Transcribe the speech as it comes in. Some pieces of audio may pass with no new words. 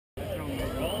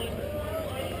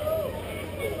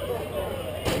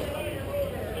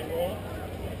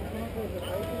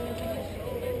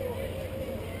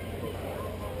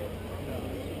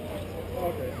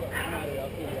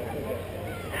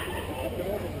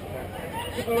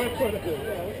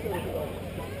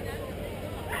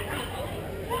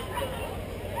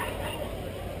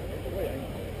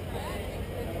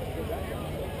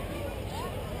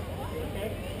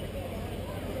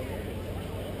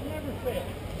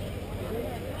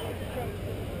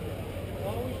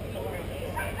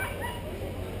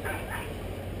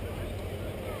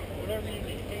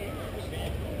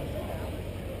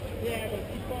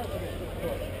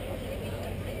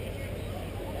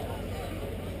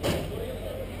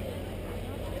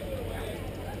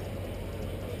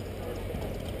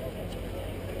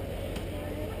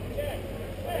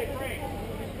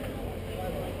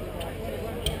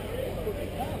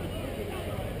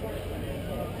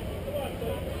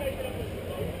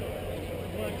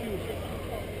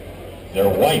They're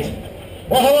white.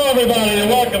 Well, hello everybody, and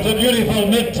welcome to beautiful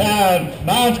Midtown,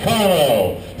 Mount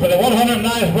Carmel, for the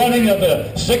 109th running of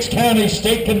the 6-County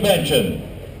State Convention.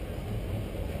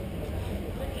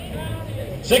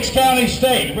 6-County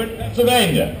State, we're in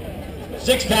Pennsylvania.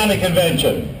 6-County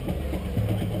Convention.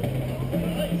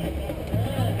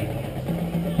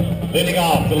 Leading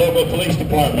off the local police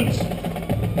departments,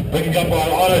 picking up our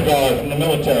honor guard from the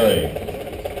military.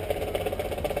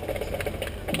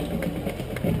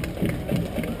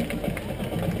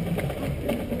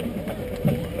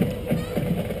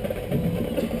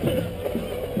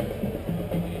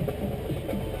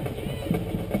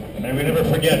 May we never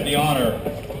forget the honor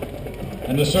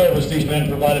and the service these men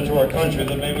provided to our country,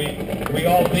 that may we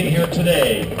all be here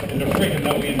today in the freedom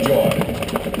that we enjoy.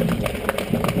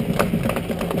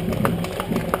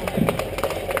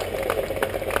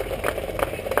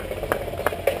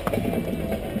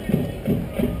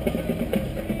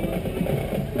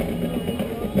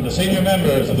 The senior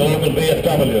members of the local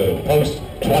VFW, Post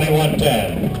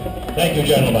 2110. Thank you,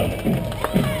 gentlemen.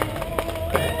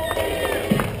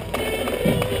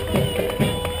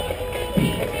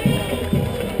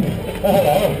 Oh,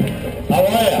 hello. How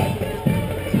are you?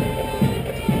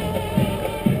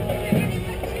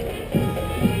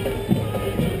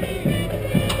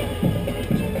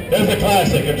 Here's the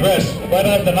classic address right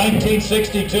out the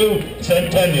 1962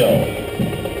 Centennial.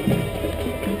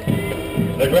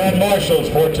 The Grand Marshals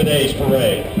for today's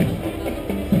parade.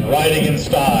 Riding in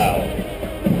style.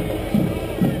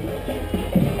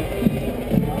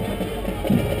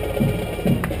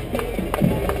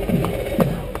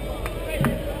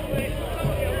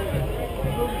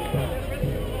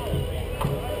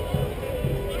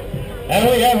 And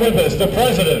we have with us the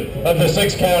president of the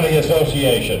 6-County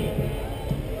Association.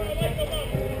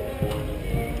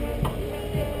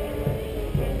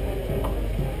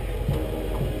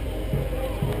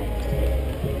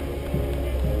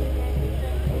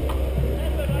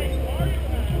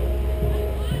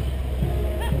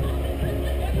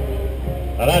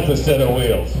 Now that's a set of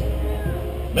wheels.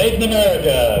 Made in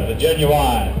America, the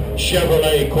genuine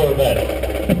Chevrolet Corvette.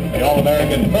 The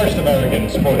all-American, first American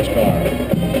sports car.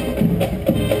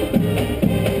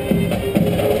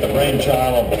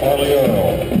 Brainchild of Harley Earl.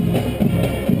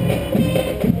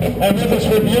 And with us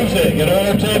for music and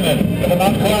entertainment in the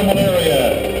Mount Carmel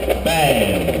area,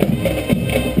 band.